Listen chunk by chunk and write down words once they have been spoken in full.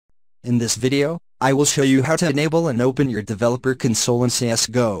In this video, I will show you how to enable and open your developer console in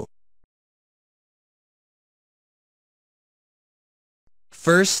CSGO.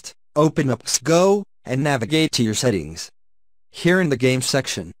 First, open up CSGO, and navigate to your settings. Here in the game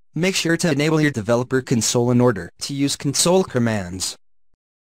section, make sure to enable your developer console in order to use console commands.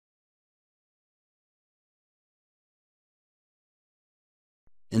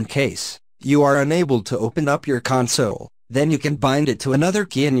 In case you are unable to open up your console, then you can bind it to another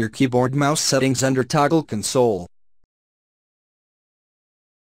key in your keyboard mouse settings under Toggle Console.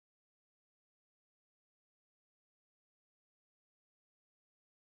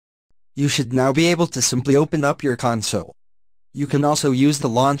 You should now be able to simply open up your console. You can also use the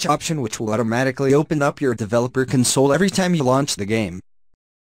launch option, which will automatically open up your developer console every time you launch the game.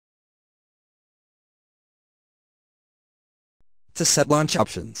 To set launch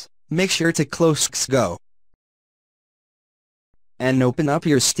options, make sure to close CSGO and open up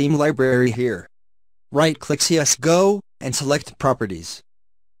your Steam library here. Right-click CSGO and select Properties.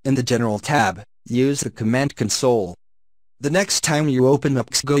 In the General tab, use the Command Console. The next time you open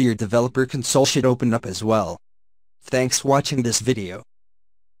up CSGO, your developer console should open up as well. Thanks for watching this video.